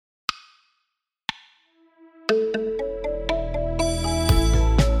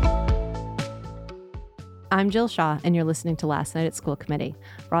I'm Jill Shaw, and you're listening to Last Night at School Committee.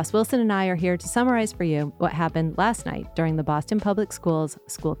 Ross Wilson and I are here to summarize for you what happened last night during the Boston Public Schools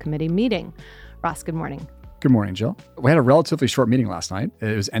School Committee meeting. Ross, good morning. Good morning, Jill. We had a relatively short meeting last night.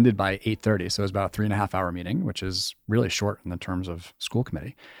 It was ended by 8:30, so it was about a 3.5-hour meeting, which is really short in the terms of school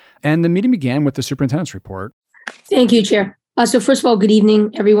committee. And the meeting began with the superintendent's report. Thank you, Chair. So first of all, good evening,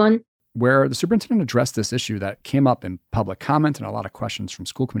 everyone. Where the superintendent addressed this issue that came up in public comment and a lot of questions from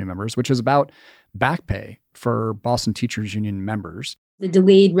school committee members, which is about back pay for Boston Teachers Union members. The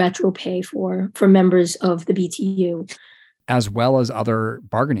delayed retro pay for members of the BTU. As well as other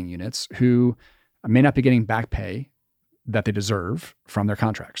bargaining units who may not be getting back pay that they deserve from their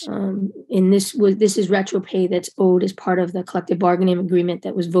contracts. And this is retro pay that's owed as part of the collective bargaining agreement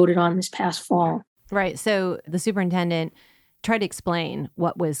that was voted on this past fall. Right. So the superintendent tried to explain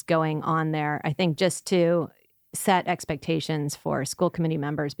what was going on there, I think just to set expectations for school committee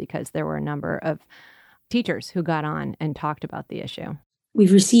members, because there were a number of teachers who got on and talked about the issue.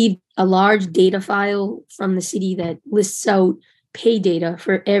 We've received a large data file from the city that lists out pay data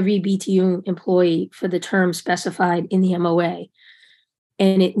for every BTU employee for the term specified in the MOA.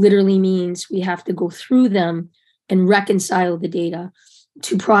 And it literally means we have to go through them and reconcile the data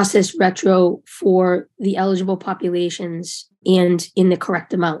to process retro for the eligible populations and in the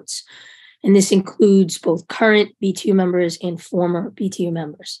correct amounts. And this includes both current BTU members and former BTU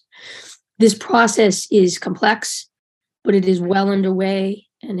members. This process is complex, but it is well underway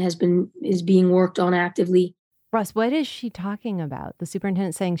and is being worked on actively. Russ, what is she talking about? The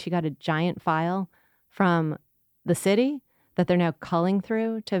superintendent saying she got a giant file from the city that they're now culling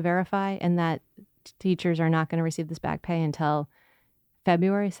through to verify, and that teachers are not going to receive this back pay until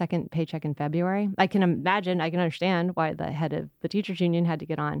February, second paycheck in February. I can understand why the head of the teachers union had to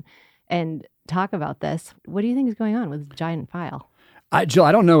get on and talk about this. What do you think is going on with this giant file? Jill,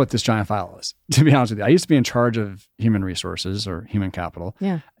 I don't know what this giant file is, to be honest with you. I used to be in charge of human resources or human capital.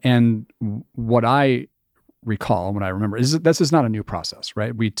 Yeah. And what I recall, what I remember, is that this is not a new process,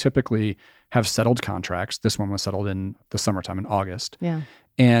 right? We typically have settled contracts. This one was settled in the summertime in August. Yeah.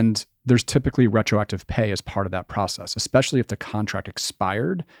 And there's typically retroactive pay as part of that process, especially if the contract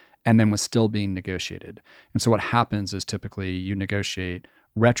expired and then was still being negotiated. And so what happens is typically you negotiate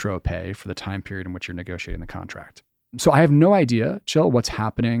retro pay for the time period in which you're negotiating the contract. So I have no idea, Jill, what's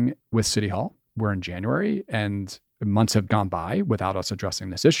happening with City Hall. We're in January and months have gone by without us addressing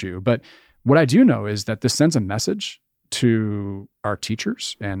this issue. But what I do know is that this sends a message to our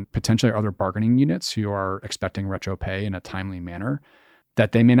teachers and potentially other bargaining units who are expecting retro pay in a timely manner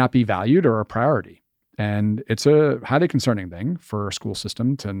that they may not be valued or a priority. And it's a highly concerning thing for a school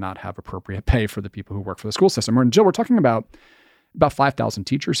system to not have appropriate pay for the people who work for the school system. And Jill, we're talking about 5,000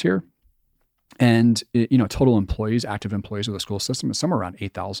 teachers here. And, total employees, active employees of the school system is somewhere around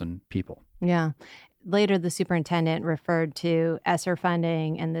 8,000 people. Yeah. Later, the superintendent referred to ESSER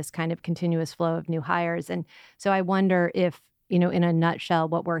funding and this kind of continuous flow of new hires. And so I wonder if, in a nutshell,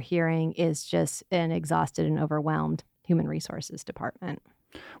 what we're hearing is just an exhausted and overwhelmed human resources department.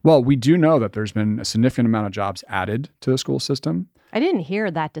 Well, we do know that there's been a significant amount of jobs added to the school system. I didn't hear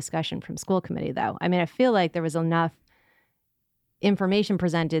that discussion from school committee, though. I mean, I feel like there was enough information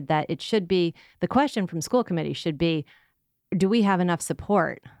presented that it should be, the question from school committee should be, do we have enough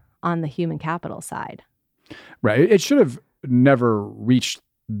support on the human capital side? Right. It should have never reached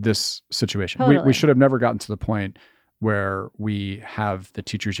this situation. Totally. We should have never gotten to the point where we have the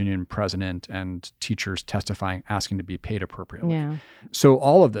teachers union president and teachers testifying, asking to be paid appropriately. Yeah. So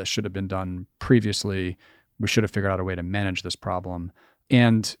all of this should have been done previously. We should have figured out a way to manage this problem.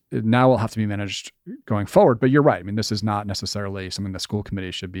 And now will have to be managed going forward. But you're right. I mean, this is not necessarily something the school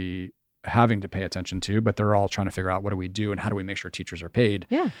committee should be having to pay attention to, but they're all trying to figure out what do we do and how do we make sure teachers are paid.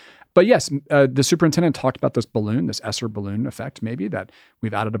 Yeah. But yes, the superintendent talked about this balloon, this ESSER balloon effect, maybe, that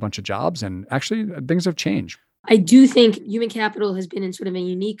we've added a bunch of jobs and actually things have changed. I do think human capital has been in sort of a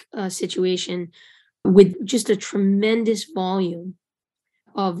unique situation with just a tremendous volume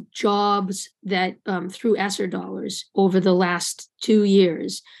of jobs that through ESSER dollars over the last 2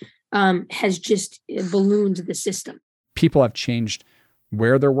 years has just ballooned the system. People have changed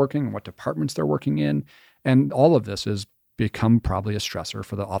where they're working and what departments they're working in. And all of this has become probably a stressor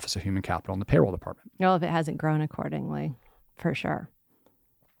for the Office of Human Capital and the payroll department. Well, if it hasn't grown accordingly, for sure.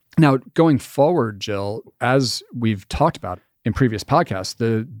 Now, going forward, Jill, as we've talked about in previous podcasts,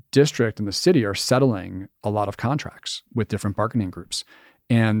 the district and the city are settling a lot of contracts with different bargaining groups.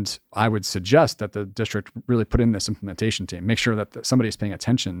 And I would suggest that the district really put in this implementation team, make sure that somebody is paying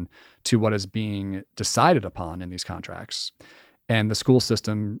attention to what is being decided upon in these contracts. And the school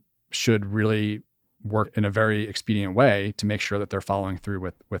system should really work in a very expedient way to make sure that they're following through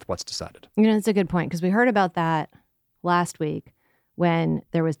with what's decided. It's a good point, because we heard about that last week when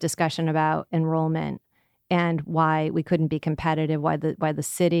there was discussion about enrollment and why we couldn't be competitive, why the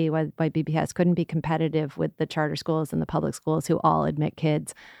city, why BPS couldn't be competitive with the charter schools and the public schools who all admit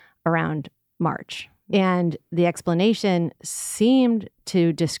kids around March. And the explanation seemed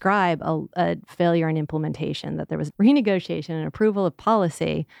to describe a failure in implementation, that there was renegotiation and approval of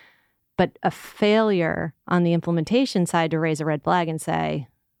policy, but a failure on the implementation side to raise a red flag and say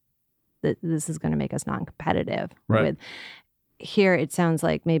that this is going to make us non-competitive. Right. Here, it sounds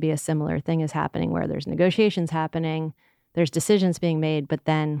like maybe a similar thing is happening where there's negotiations happening, there's decisions being made, but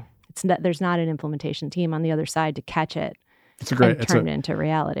then there's not an implementation team on the other side to catch it and turn it into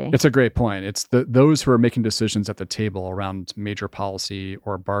reality. It's a great point. It's those who are making decisions at the table around major policy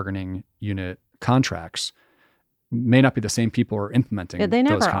or bargaining unit contracts may not be the same people who are implementing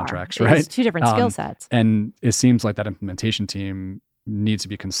those contracts, right? It's two different skill sets. And it seems like that implementation team needs to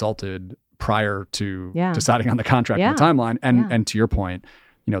be consulted prior to deciding on the contract and the timeline. And to your point,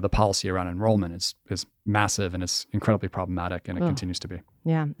 the policy around enrollment is massive and it's incredibly problematic, and it continues to be.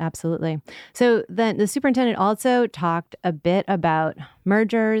 Yeah, absolutely. So then the superintendent also talked a bit about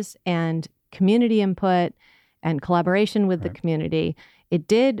mergers and community input and collaboration with the community. It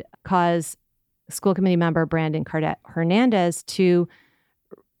did cause school committee member Brandon Cardette Hernandez to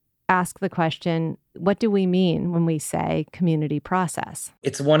ask the question, what do we mean when we say community process?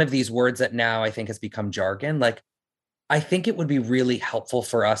 It's one of these words that now I think has become jargon. Like, I think it would be really helpful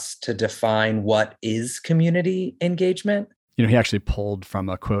for us to define what is community engagement. He actually pulled from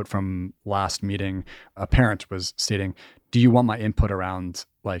a quote from last meeting. A parent was stating, do you want my input around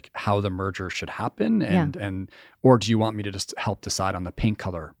like how the merger should happen? And or do you want me to just help decide on the paint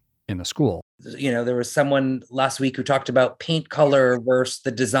color in the school? There was someone last week who talked about paint color versus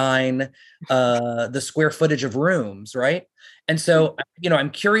the design, the square footage of rooms, right? And so,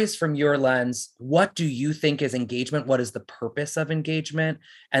 I'm curious from your lens, what do you think is engagement? What is the purpose of engagement?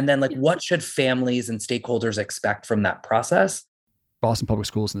 And then what should families and stakeholders expect from that process? Boston Public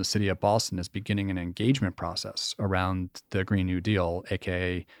Schools in the city of Boston is beginning an engagement process around the Green New Deal,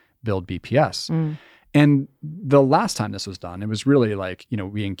 aka Build BPS. And the last time this was done, it was really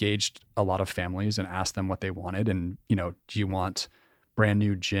we engaged a lot of families and asked them what they wanted. And, do you want brand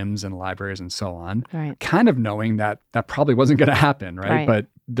new gyms and libraries and so on? Right. Kind of knowing that probably wasn't going to happen, right? But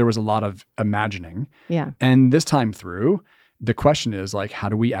there was a lot of imagining. Yeah. And this time through, the question is how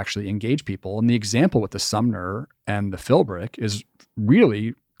do we actually engage people? And the example with the Sumner and the Philbrick is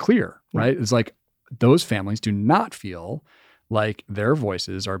really clear, right? It's those families do not feel like their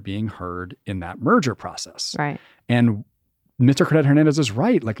voices are being heard in that merger process. Right. And Mr. Cardette Hernandez is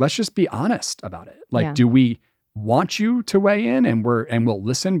right. Let's just be honest about it. Do we want you to weigh in and we'll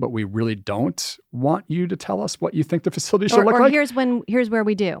listen, but we really don't want you to tell us what you think the facility should look like? Here's where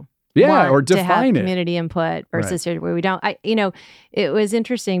we do. Yeah, or define to have community input versus where we don't. It was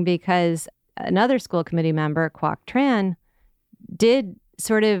interesting because another school committee member, Quoc Tran, did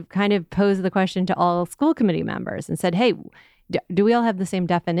sort of kind of pose the question to all school committee members and said, hey, do we all have the same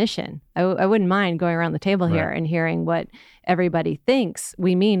definition? I wouldn't mind going around the table here and hearing what everybody thinks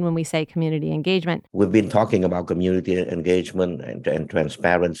we mean when we say community engagement. We've been talking about community engagement and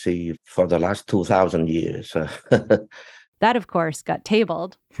transparency for the last 2,000 years. That, of course, got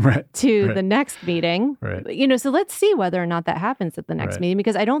tabled to the next meeting. Right. So let's see whether or not that happens at the next meeting,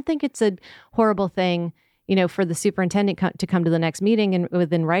 because I don't think it's a horrible thing, for the superintendent to come to the next meeting and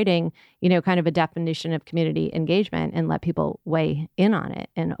within writing, kind of a definition of community engagement and let people weigh in on it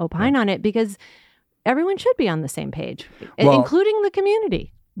and opine on it, because everyone should be on the same page, including the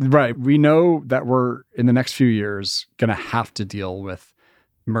community. Right. We know that we're in the next few years going to have to deal with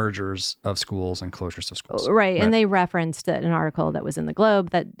mergers of schools and closures of schools. Right. And they referenced an article that was in the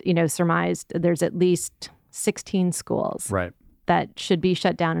Globe that, surmised there's at least 16 schools. Right. That should be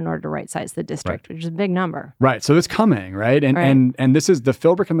shut down in order to right-size the district, which is a big number. Right. So it's coming, right? And this is the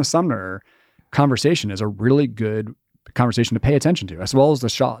Philbrick and the Sumner conversation is a really good conversation to pay attention to, as well as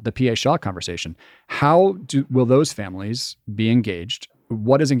the PA Shaw conversation. How will those families be engaged?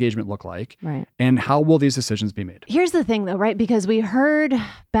 What does engagement look like? Right. And how will these decisions be made? Here's the thing, though, right? Because we heard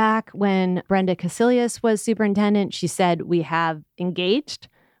back when Brenda Casilius was superintendent, she said we have engaged.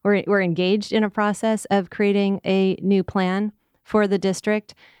 We're engaged in a process of creating a new plan for the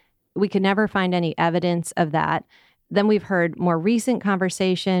district. We could never find any evidence of that. Then we've heard more recent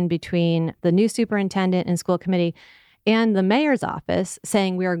conversation between the new superintendent and school committee and the mayor's office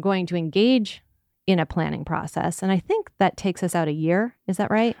saying we are going to engage in a planning process. And I think that takes us out a year. Is that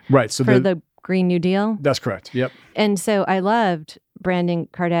right? Right. So for the Green New Deal? That's correct. Yep. And so I loved Brandon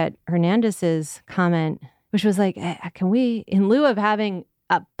Cardet Hernandez's comment, which was like, can we, in lieu of having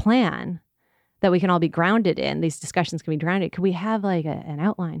a plan that we can all be grounded in, these discussions can be grounded, could we have like an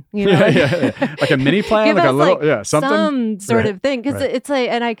outline? You know? Like a mini plan, Give like us a little, something. Some sort Right. of thing. Because it's like,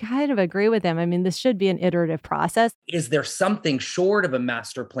 and I kind of agree with him. I mean, this should be an iterative process. Is there something short of a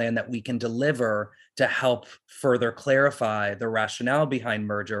master plan that we can deliver to help further clarify the rationale behind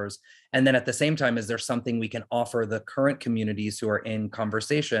mergers? And then at the same time, is there something we can offer the current communities who are in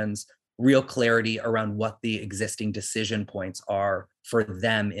conversations real clarity around what the existing decision points are for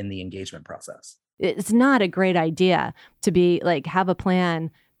them in the engagement process? It's not a great idea to be like, have a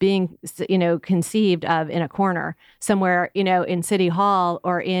plan being, conceived of in a corner somewhere, in City Hall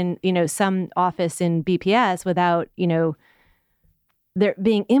or in, some office in BPS without, there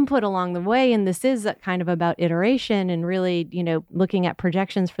being input along the way. And this is kind of about iteration and really, looking at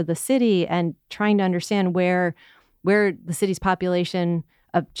projections for the city and trying to understand where the city's population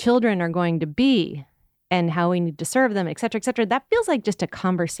of children are going to be and how we need to serve them, et cetera, et cetera. That feels like just a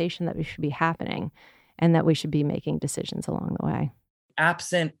conversation that we should be happening and that we should be making decisions along the way.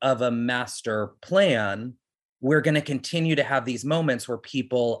 Absent of a master plan, we're going to continue to have these moments where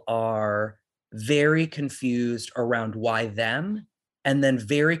people are very confused around why them, and then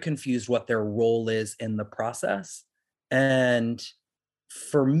very confused what their role is in the process. And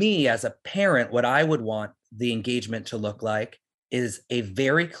for me as a parent, what I would want the engagement to look like is a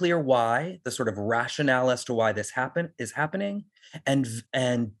very clear why, the sort of rationale as to why this is happening,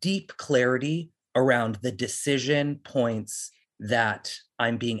 and deep clarity around the decision points that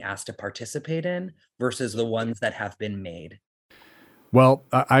I'm being asked to participate in versus the ones that have been made. Well,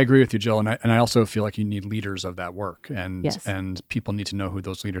 I agree with you, Jill, and I also feel like you need leaders of that work, and Yes. and people need to know who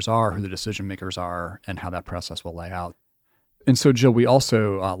those leaders are, who the decision makers are, and how that process will lay out. And so, Jill, we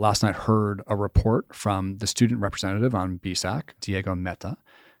also last night heard a report from the student representative on BSAC, Diego Meta.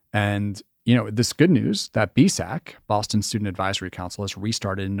 And, this good news that BSAC, Boston Student Advisory Council, has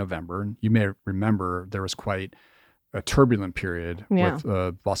restarted in November. And you may remember there was quite a turbulent period with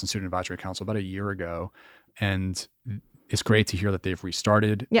Boston Student Advisory Council about a year ago. And it's great to hear that they've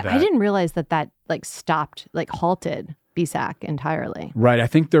restarted. Yeah, I didn't realize that stopped, halted BSAC entirely. Right. I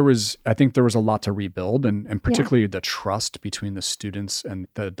think there was a lot to rebuild, and particularly the trust between the students and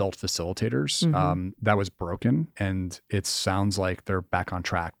the adult facilitators that was broken. And it sounds like they're back on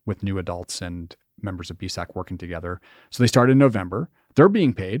track with new adults and members of BSAC working together. So they started in November. They're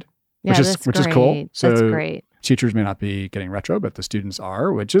being paid, which is cool. So that's great. Teachers may not be getting retro, but the students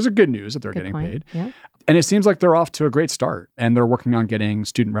are, which is a good news that they're getting paid. Yeah. And it seems like they're off to a great start. And they're working on getting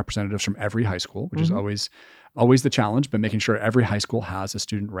student representatives from every high school, which is always the challenge, but making sure every high school has a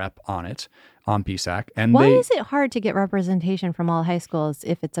student rep on BSAC. And why is it hard to get representation from all high schools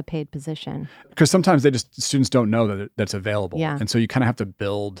if it's a paid position? Because sometimes students don't know that that's available. Yeah. And so you kind of have to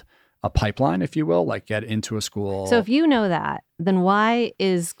build a pipeline, if you will, like get into a school. So if you know that, then why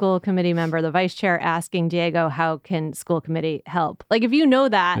is school committee member, the vice chair, asking Diego, how can school committee help? Like, if you know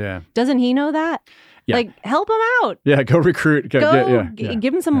that, doesn't he know that? Yeah. Like, help him out. Yeah, go recruit.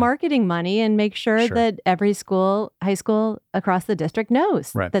 Give him some marketing money and make sure that every school, high school across the district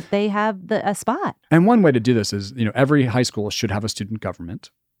knows that they have a spot. And one way to do this is, every high school should have a student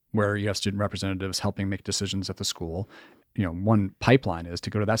government where you have student representatives helping make decisions at the school. One pipeline is to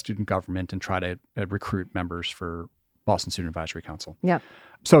go to that student government and try to recruit members for Boston Student Advisory Council. Yep.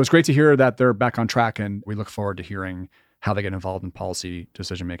 So it's great to hear that they're back on track, and we look forward to hearing how they get involved in policy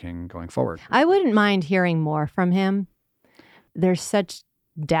decision-making going forward. I wouldn't mind hearing more from him. There's such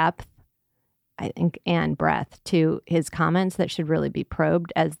depth, I think, and breadth to his comments that should really be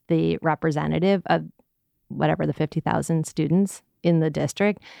probed as the representative of whatever the 50,000 students in the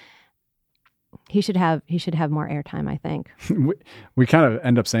district. He should have more airtime, I think. We kind of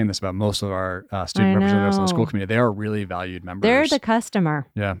end up saying this about most of our student representatives on the school committee. They are really valued members. They're the customer.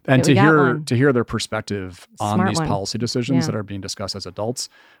 Yeah. And to hear their perspective on these policy decisions that are being discussed as adults,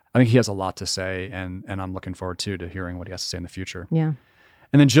 I think he has a lot to say, and I'm looking forward to hearing what he has to say in the future. Yeah.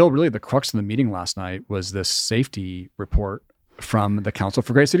 And then, Jill, really the crux of the meeting last night was this safety report from the Council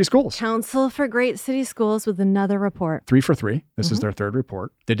for Great City Schools. Council for Great City Schools with another report. 3 for 3. This is their third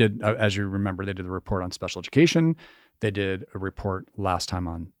report. They did, as you remember, they did the report on special education. They did a report last time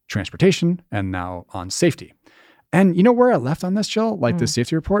on transportation and now on safety. And you know where I left on this, Jill? The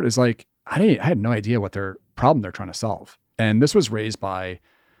safety report is I had no idea what their problem they're trying to solve. And this was raised by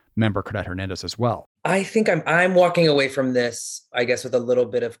member Cardet Hernandez as well. I think I'm walking away from this, I guess, with a little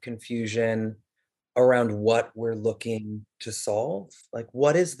bit of confusion around what we're looking to solve. Like,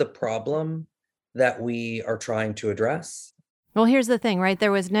 what is the problem that we are trying to address? Well, here's the thing, right?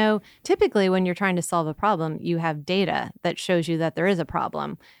 There was typically when you're trying to solve a problem, you have data that shows you that there is a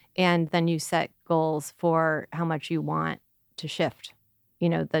problem. And then you set goals for how much you want to shift,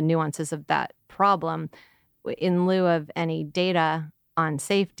 the nuances of that problem. In lieu of any data on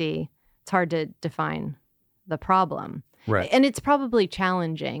safety, it's hard to define the problem. Right. And it's probably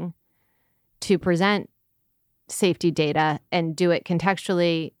challenging to present safety data and do it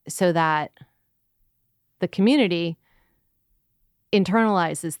contextually so that the community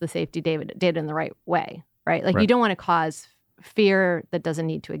internalizes the safety data in the right way, right? Like, Right. You don't want to cause fear that doesn't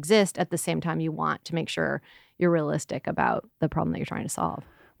need to exist. At the same time, you want to make sure you're realistic about the problem that you're trying to solve.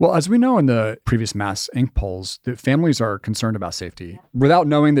 Well, as we know in the previous Mass Inc. polls, the families are concerned about safety. Without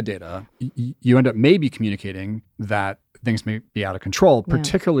knowing the data, you end up maybe communicating that things may be out of control,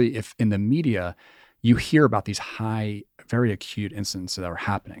 particularly if in the media you hear about these high, very acute incidents that are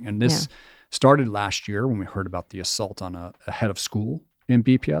happening. And this started last year when we heard about the assault on a head of school in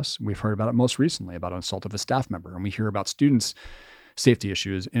BPS. We've heard about it most recently, about an assault of a staff member. And we hear about students' safety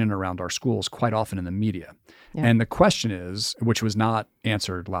issues in and around our schools quite often in the media. Yeah. And the question is, which was not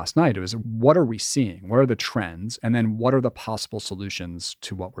answered last night, it was, what are we seeing? What are the trends? And then what are the possible solutions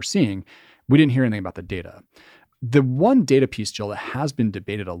to what we're seeing? We didn't hear anything about the data. The one data piece, Jill, that has been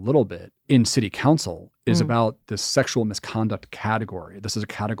debated a little bit in city council is about the sexual misconduct category. This is a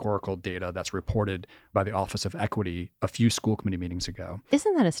categorical data that's reported by the Office of Equity a few school committee meetings ago.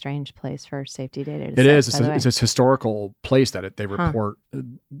 Isn't that a strange place for safety data? It is. It's a historical place that they report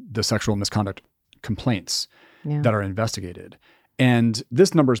the sexual misconduct complaints that are investigated. And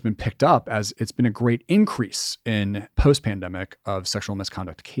this number has been picked up as it's been a great increase in post-pandemic of sexual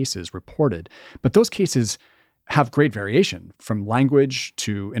misconduct cases reported. But those cases have great variation from language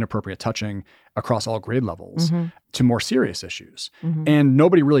to inappropriate touching across all grade levels to more serious issues. And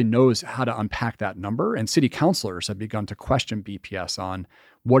nobody really knows how to unpack that number. And city councilors have begun to question BPS on,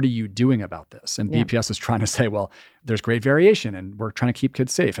 what are you doing about this? And BPS is trying to say, well, there's great variation and we're trying to keep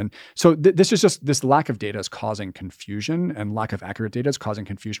kids safe. And so this lack of data is causing confusion, and lack of accurate data is causing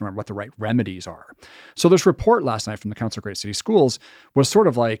confusion around what the right remedies are. So this report last night from the Council of Great City Schools was sort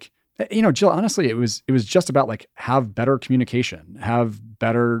of like, Jill, honestly, it was just about like, have better communication, have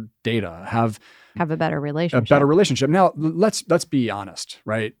better data, have a better relationship. Now, let's be honest,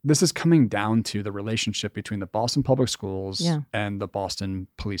 right? This is coming down to the relationship between the Boston Public Schools and the Boston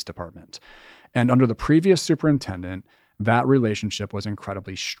Police Department. And under the previous superintendent, that relationship was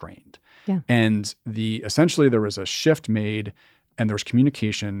incredibly strained. Yeah. And essentially there was a shift made, and there was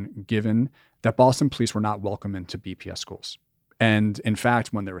communication given that Boston police were not welcome into BPS schools. And in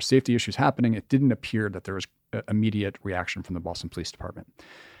fact, when there were safety issues happening, it didn't appear that there was immediate reaction from the Boston Police Department.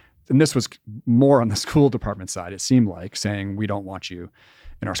 And this was more on the school department side, it seemed like, saying, we don't want you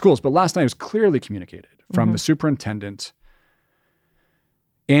in our schools. But last night it was clearly communicated from the superintendent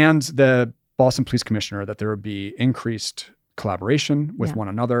and the Boston Police Commissioner that there would be increased collaboration with one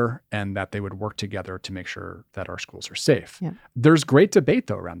another, and that they would work together to make sure that our schools are safe. Yeah. There's great debate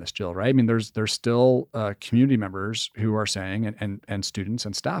though around this, Jill, right? I mean, there's still community members who are saying, and students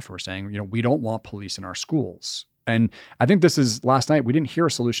and staff who are saying, we don't want police in our schools. And I think this is, last night, we didn't hear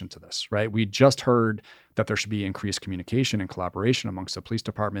a solution to this, right? We just heard that there should be increased communication and collaboration amongst the police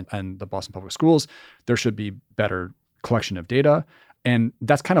department and the Boston Public Schools. There should be better collection of data. And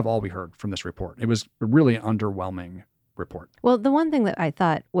that's kind of all we heard from this report. It was a really underwhelming report. Well, the one thing that I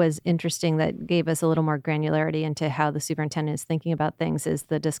thought was interesting that gave us a little more granularity into how the superintendent is thinking about things is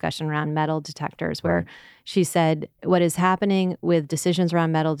the discussion around metal detectors, where she said what is happening with decisions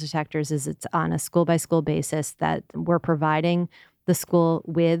around metal detectors is it's on a school-by-school basis, that we're providing the school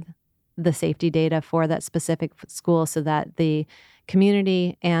with the safety data for that specific school so that the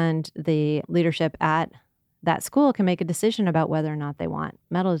community and the leadership at that school can make a decision about whether or not they want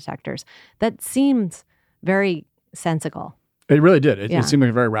metal detectors. That seems very sensical. It really did. It seemed like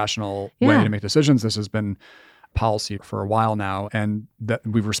a very rational way to make decisions. This has been policy for a while now, and that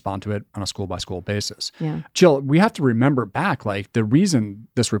we respond to it on a school-by-school basis. Yeah. Jill, we have to remember back, like, the reason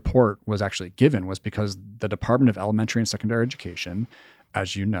this report was actually given was because the Department of Elementary and Secondary Education,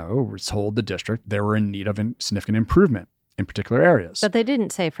 as you know, told the district they were in need of significant improvement in particular areas. But they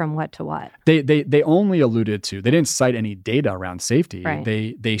didn't say from what to what. They only alluded to, they didn't cite any data around safety. Right.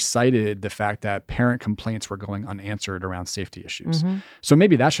 They cited the fact that parent complaints were going unanswered around safety issues. So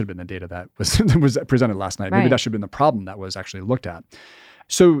maybe that should have been the data that was presented last night. Maybe that should have been the problem that was actually looked at.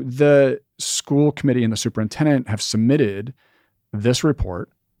 So the school committee and the superintendent have submitted this report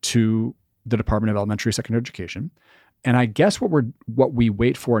to the Department of Elementary and Secondary Education. And I guess what we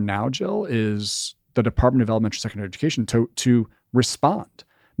wait for now, Jill, is the Department of Elementary and Secondary Education to respond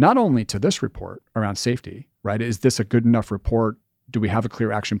not only to this report around safety, right? Is this a good enough report? Do we have a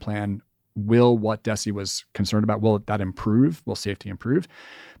clear action plan? Will what DESE was concerned about, will that improve? Will safety improve?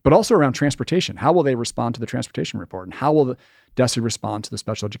 But also around transportation. How will they respond to the transportation report? And how will the DESE respond to the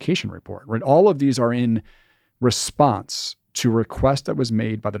special education report? Right? All of these are in response to a request that was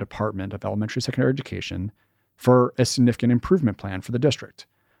made by the Department of Elementary Secondary Education for a significant improvement plan for the district.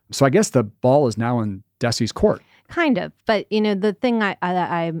 So I guess the ball is now in DESE's court. Kind of. But, the thing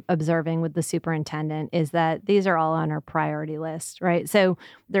I'm observing with the superintendent is that these are all on her priority list, right? So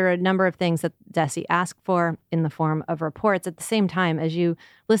there are a number of things that DESE asked for in the form of reports. At the same time, as you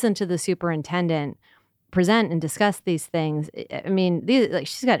listen to the superintendent present and discuss these things, I mean,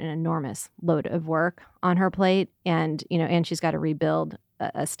 she's got an enormous load of work on her plate, and she's got to rebuild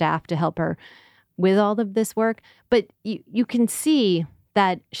a staff to help her with all of this work. But you can see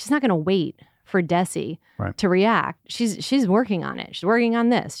that she's not going to wait for DESE to react. She's working on it. She's working on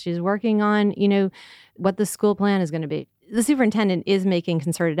this. She's working on, what the school plan is going to be. The superintendent is making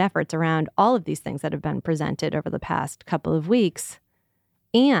concerted efforts around all of these things that have been presented over the past couple of weeks.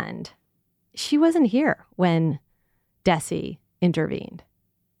 And she wasn't here when DESE intervened.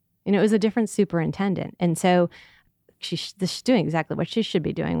 It was a different superintendent. And so she's doing exactly what she should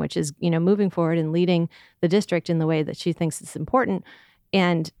be doing, which is, moving forward and leading the district in the way that she thinks is important.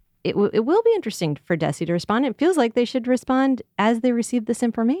 And it will be interesting for DESE to respond. It feels like they should respond as they receive this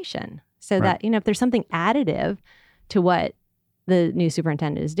information so that, if there's something additive to what the new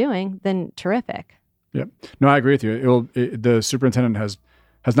superintendent is doing, then terrific. Yep. No, I agree with you. The superintendent has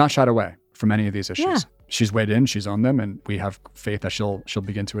not shied away from any of these issues. Yeah. She's weighed in, she's owned them, and we have faith that she'll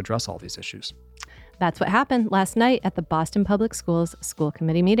begin to address all these issues. That's what happened last night at the Boston Public Schools School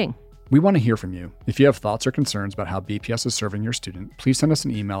Committee meeting. We want to hear from you. If you have thoughts or concerns about how BPS is serving your student, please send us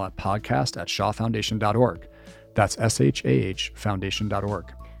an email at podcast@shahfoundation.org. That's SHAH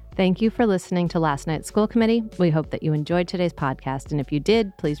foundation.org. Thank you for listening to Last Night's School Committee. We hope that you enjoyed today's podcast. And if you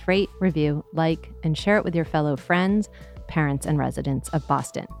did, please rate, review, like, and share it with your fellow friends, parents, and residents of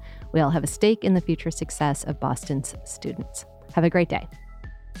Boston. We all have a stake in the future success of Boston's students. Have a great day.